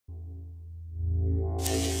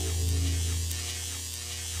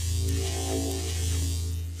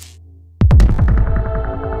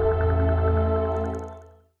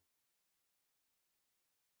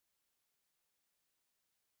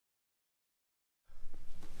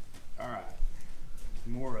All right,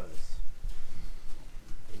 Kimuras.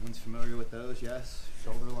 Everyone's familiar with those, yes?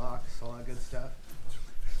 Shoulder locks, all that good stuff.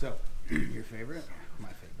 So, your favorite? My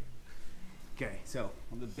favorite. Okay, so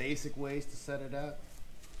one of the basic ways to set it up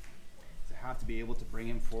is I have to be able to bring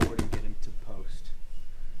him forward and get him to post.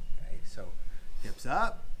 Okay, so hips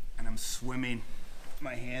up, and I'm swimming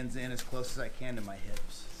my hands in as close as I can to my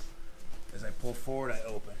hips. As I pull forward, I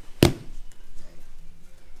open.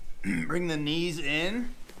 Okay. Bring the knees in.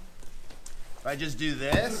 If I just do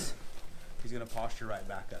this, he's gonna posture right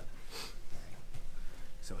back up. Okay.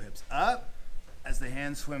 So hips up, as the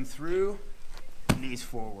hands swim through, knees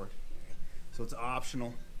forward. Okay. So it's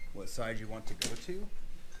optional what side you want to go to.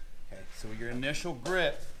 Okay, so your initial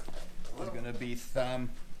grip is gonna be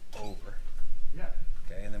thumb over. Yeah.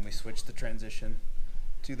 Okay, and then we switch the transition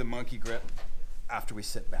to the monkey grip after we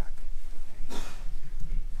sit back. Okay.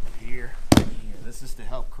 Here, here. This is to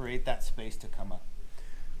help create that space to come up.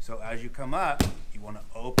 So as you come up, you want to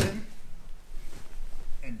open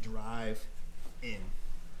and drive in.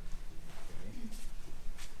 Okay.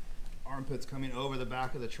 Armpits coming over the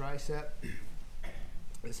back of the tricep.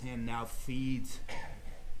 This hand now feeds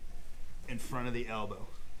in front of the elbow.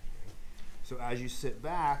 So as you sit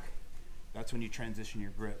back, that's when you transition your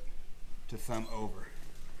grip to thumb over.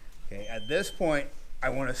 Okay, at this point, I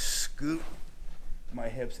want to scoot my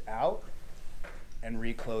hips out and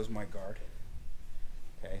reclose my guard.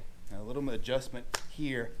 Okay, now a little bit of adjustment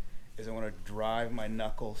here is I want to drive my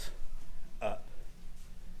knuckles up.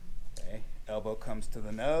 Okay, elbow comes to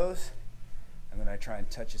the nose, and then I try and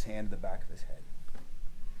touch his hand to the back of his head.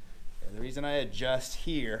 Okay, the reason I adjust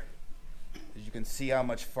here is you can see how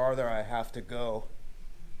much farther I have to go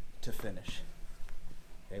to finish.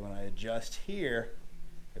 Okay, when I adjust here,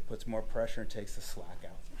 it puts more pressure and takes the slack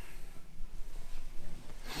out.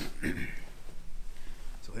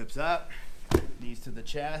 So hips up, knees to the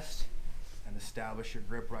chest, and establish your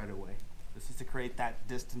grip right away. This is to create that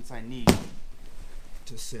distance I need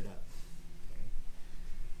to sit up. Okay.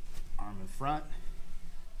 Arm in front,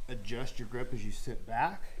 adjust your grip as you sit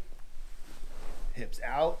back, hips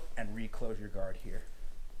out, and reclose your guard here.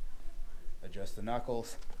 Adjust the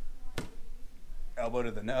knuckles, elbow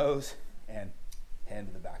to the nose, and hand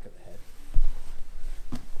to the back of the head.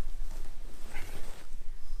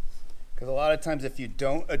 Because a lot of times if you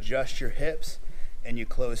don't adjust your hips and you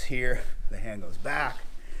close here, the hand goes back,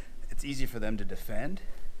 it's easy for them to defend.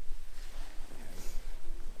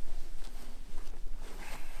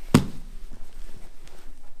 And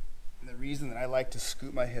the reason that I like to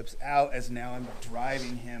scoot my hips out is now I'm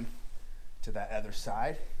driving him to that other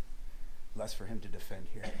side, less for him to defend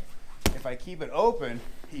here. If I keep it open,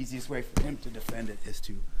 the easiest way for him to defend it is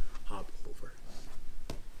to hop over.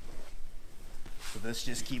 So this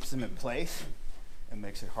just keeps him in place and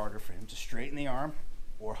makes it harder for him to straighten the arm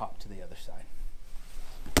or hop to the other side.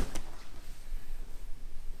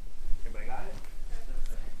 Everybody got it?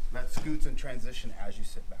 That scoots and transition as you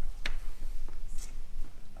sit back.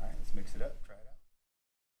 All right, let's mix it up. Try it out.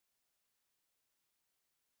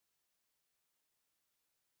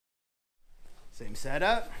 Same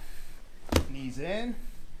setup. Knees in.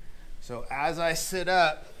 So as I sit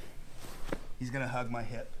up, he's going to hug my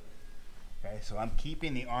hip. Okay, so I'm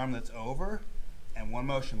keeping the arm that's over, and one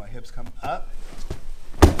motion, my hips come up.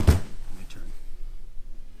 Let me turn.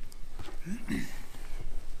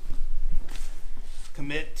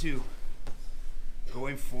 Commit to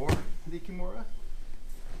going for the Kimura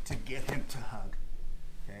to get him to hug.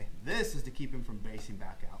 Okay, this is to keep him from basing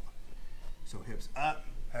back out. So hips up,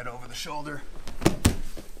 head over the shoulder,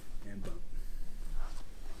 and bump.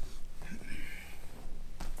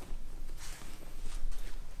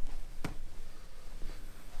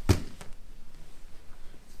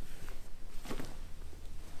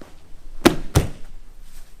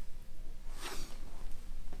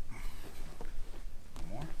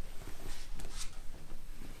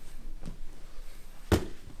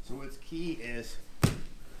 So what's key is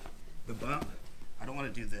the bump. I don't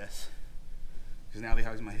want to do this because now that he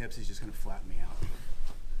hugs my hips, he's just going to flatten me out.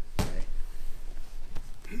 Okay.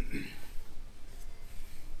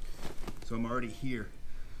 So I'm already here.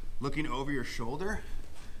 Looking over your shoulder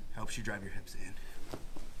helps you drive your hips in.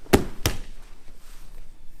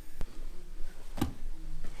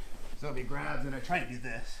 So if he grabs and I try to do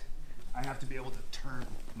this, I have to be able to turn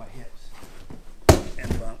my hips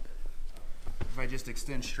and bump. If I just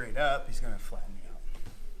extend straight up, he's going to flatten me out.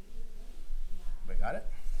 Everybody got it?